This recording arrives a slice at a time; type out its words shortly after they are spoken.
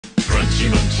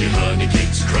munchy honey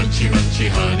cakes, crunchy munchy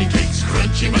honey cakes,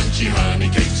 crunchy munchy honey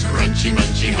cakes, crunchy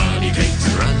munchy honey cakes.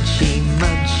 Crunchy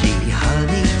munchy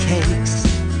honey cakes.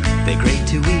 They're great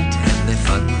to eat and they're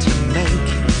fun to make.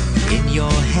 In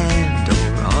your hand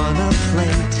or on a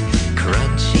plate.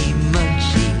 Crunchy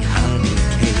munchy honey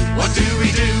cakes. What do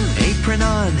we do? Apron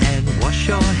on and wash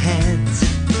your hands.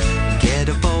 Get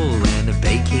a bowl and a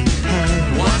baking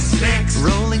pan. What's next?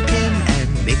 Rolling pin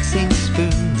and mixing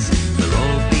spoons. We'll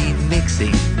all be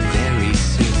mixing very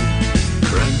soon.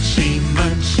 Crunchy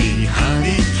munchy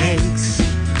honey cakes.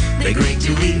 They're great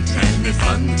to eat and they're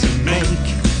fun to make.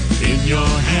 In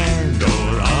your hand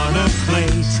or on a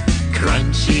plate.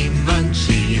 Crunchy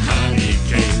munchy honey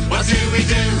cakes. What do we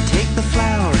do? Take the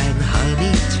flour and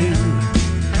honey too.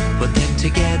 Put them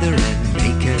together and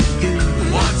make a goo.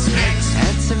 What's next?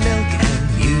 Add some milk and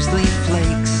muesli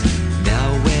flakes. Now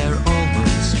we're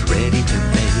almost ready to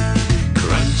make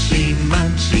crunchy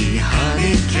munchy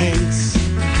honey cakes.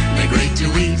 They're great to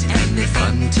eat and they're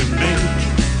fun to make.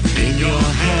 In your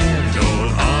hand or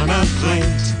on a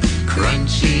plate.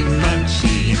 Crunchy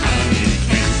munchy honey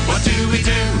cakes. What do we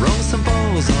do? Roll some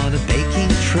balls on a baking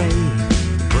tray.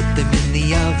 Put them in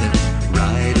the oven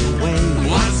right away.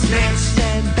 What's next?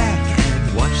 Stand back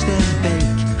and watch them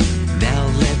bake. Now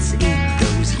let's eat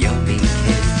those yummy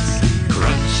cakes.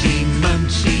 Crunchy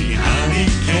munchy honey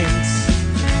cakes.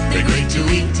 They're great to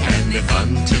eat and they're fun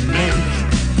to make.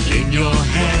 In your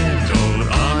hand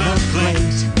or on a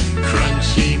plate.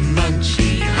 Crunchy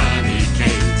munchy honey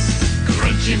cakes.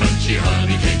 Crunchy munchy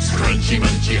honey cakes, crunchy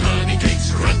munchy honey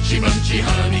cakes, crunchy munchy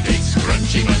honey cakes,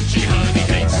 crunchy munchy honey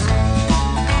cakes.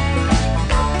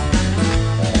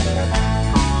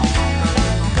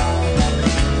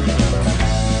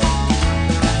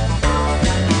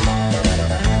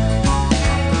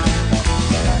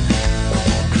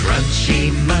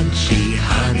 Crunchy munchy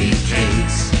honey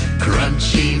cakes.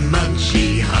 Crunchy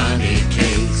munchy honey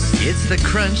cakes. It's the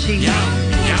crunchy Yum,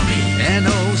 yummy. and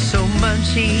oh